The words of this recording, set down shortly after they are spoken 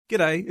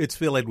G'day, it's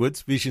Phil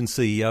Edwards, Vision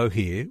CEO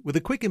here, with a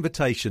quick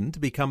invitation to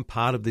become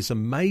part of this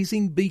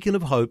amazing beacon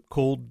of hope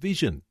called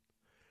Vision.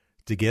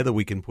 Together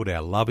we can put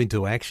our love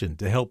into action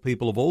to help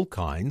people of all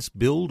kinds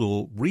build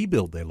or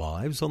rebuild their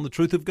lives on the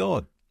truth of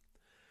God.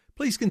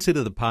 Please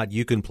consider the part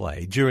you can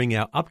play during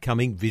our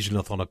upcoming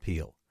Visionathon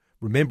appeal,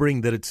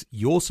 remembering that it's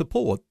your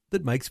support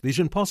that makes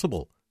Vision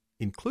possible,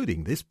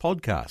 including this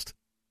podcast.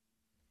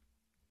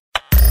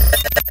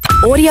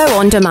 Audio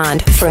on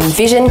demand from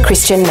Vision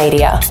Christian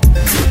Media.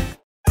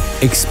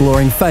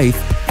 Exploring faith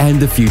and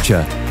the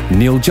future.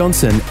 Neil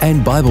Johnson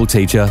and Bible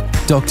teacher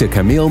Dr.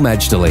 Kameel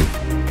Majdali.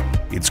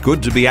 It's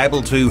good to be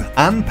able to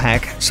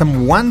unpack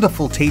some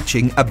wonderful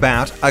teaching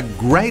about a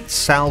great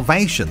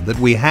salvation that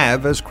we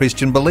have as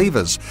Christian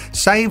believers,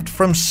 saved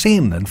from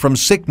sin and from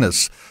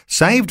sickness,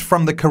 saved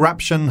from the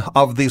corruption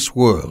of this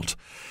world.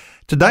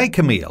 Today,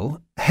 Kameel,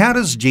 how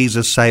does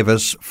Jesus save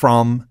us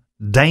from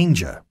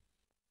danger?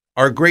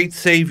 Our great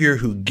Savior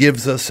who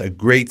gives us a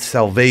great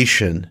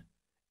salvation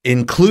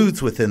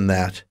includes within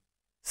that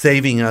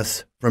saving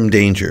us from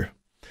danger.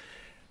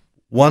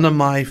 One of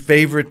my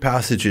favorite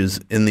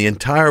passages in the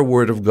entire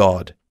Word of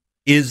God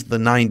is the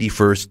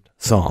 91st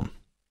Psalm,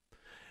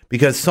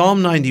 because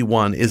Psalm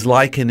 91 is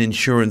like an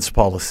insurance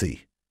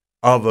policy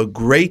of a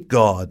great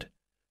God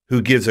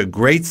who gives a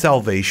great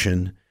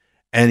salvation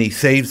and he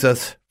saves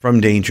us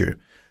from danger.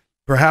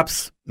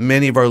 Perhaps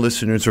many of our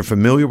listeners are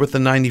familiar with the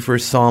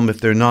 91st Psalm.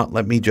 If they're not,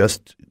 let me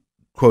just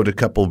quote a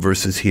couple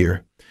verses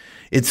here.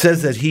 It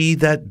says that he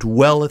that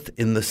dwelleth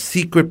in the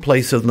secret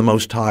place of the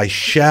Most High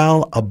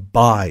shall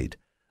abide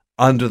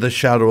under the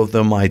shadow of the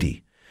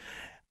Almighty.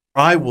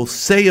 I will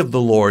say of the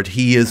Lord,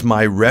 he is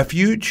my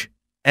refuge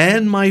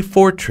and my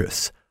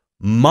fortress,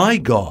 my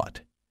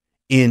God,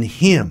 in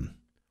him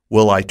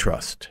will I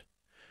trust.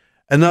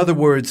 In other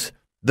words,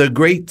 the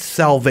great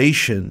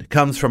salvation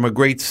comes from a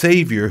great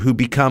Savior who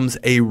becomes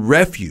a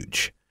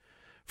refuge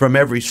from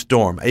every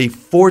storm, a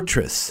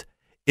fortress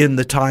in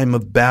the time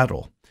of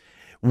battle.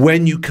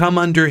 When you come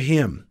under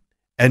him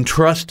and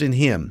trust in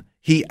him,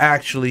 he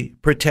actually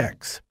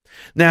protects.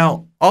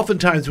 Now,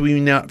 oftentimes we may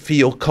not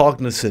feel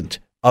cognizant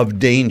of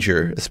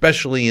danger,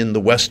 especially in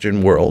the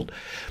Western world,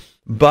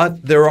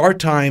 but there are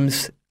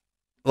times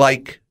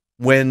like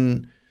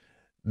when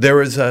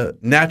there is a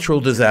natural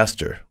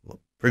disaster.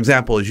 For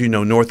example, as you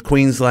know, North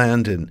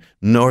Queensland and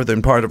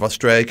northern part of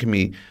Australia can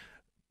be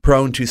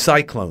prone to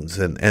cyclones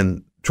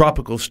and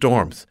tropical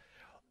storms.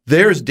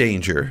 There's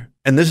danger,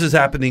 and this is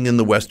happening in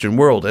the Western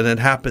world, and it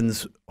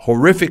happens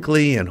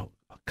horrifically and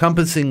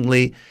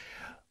encompassingly.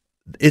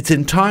 It's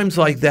in times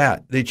like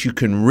that that you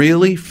can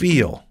really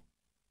feel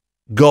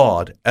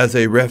God as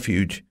a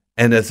refuge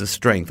and as a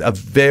strength, a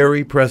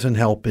very present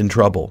help in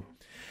trouble.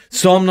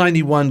 Psalm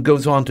 91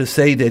 goes on to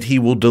say that he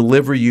will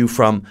deliver you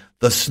from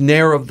the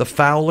snare of the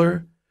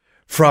fowler,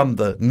 from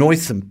the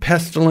noisome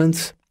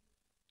pestilence.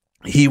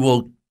 He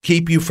will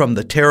keep you from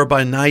the terror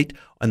by night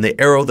and the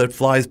arrow that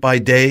flies by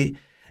day,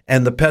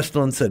 and the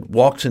pestilence that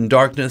walks in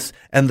darkness,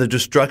 and the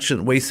destruction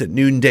that wastes at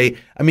noonday.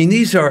 I mean,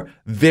 these are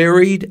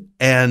varied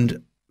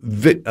and,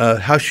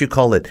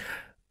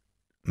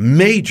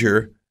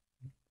 major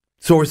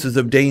sources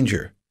of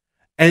danger.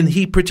 And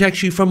he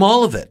protects you from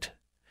all of it.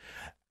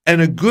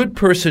 And a good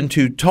person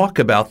to talk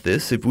about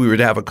this, if we were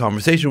to have a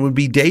conversation, would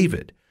be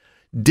David.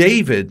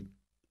 David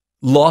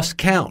lost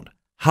count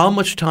how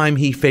much time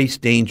he faced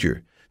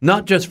danger,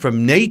 not just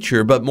from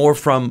nature, but more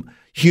from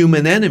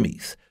human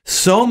enemies.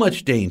 So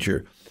much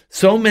danger.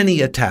 So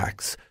many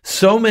attacks,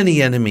 so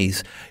many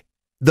enemies.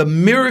 The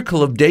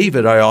miracle of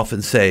David, I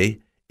often say,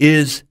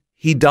 is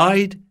he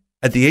died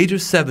at the age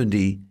of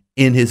 70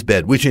 in his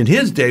bed, which in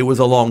his day was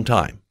a long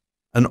time,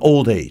 an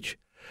old age.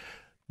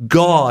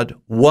 God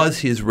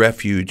was his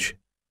refuge,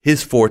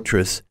 his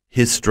fortress,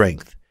 his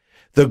strength.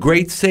 The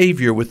great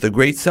Savior with the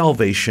great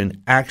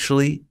salvation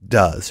actually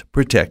does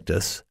protect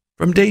us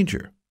from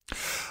danger.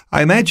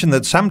 I imagine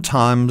that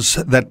sometimes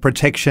that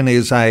protection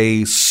is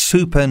a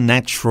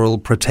supernatural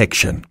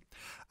protection.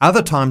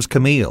 Other times,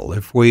 Kameel,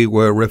 if we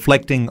were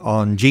reflecting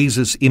on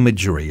Jesus'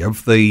 imagery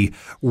of the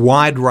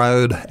wide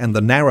road and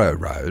the narrow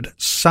road,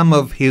 some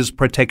of his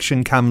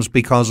protection comes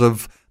because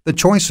of the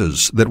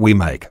choices that we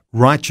make,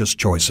 righteous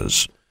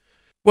choices.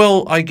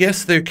 Well, I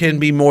guess there can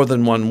be more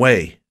than one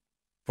way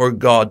for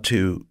God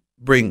to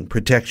bring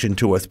protection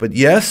to us. But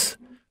yes,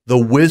 the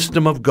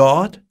wisdom of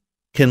God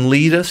can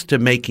lead us to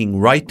making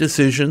right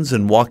decisions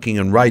and walking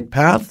in right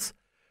paths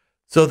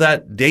so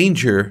that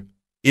danger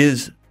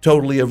is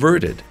totally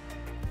averted.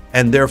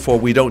 And therefore,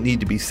 we don't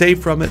need to be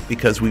saved from it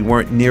because we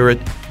weren't near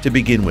it to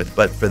begin with.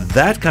 But for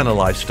that kind of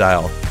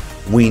lifestyle,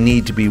 we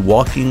need to be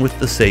walking with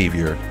the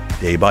Savior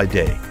day by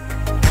day.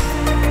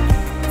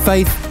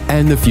 Faith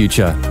and the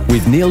Future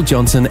with Neil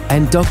Johnson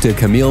and Dr.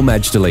 Kameel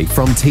Majdali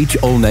from Teach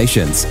All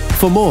Nations.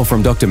 For more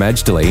from Dr.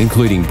 Majdali,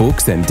 including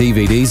books and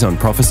DVDs on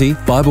prophecy,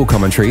 Bible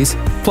commentaries,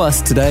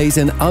 plus today's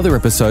and other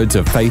episodes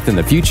of Faith and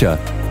the Future,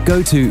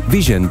 go to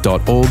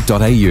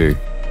vision.org.au.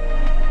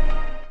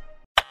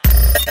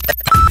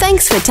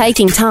 Thanks for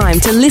taking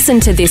time to listen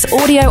to this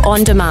audio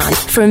on demand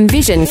from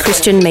Vision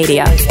Christian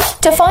Media.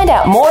 To find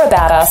out more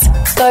about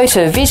us, go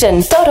to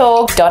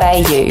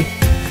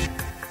vision.org.au.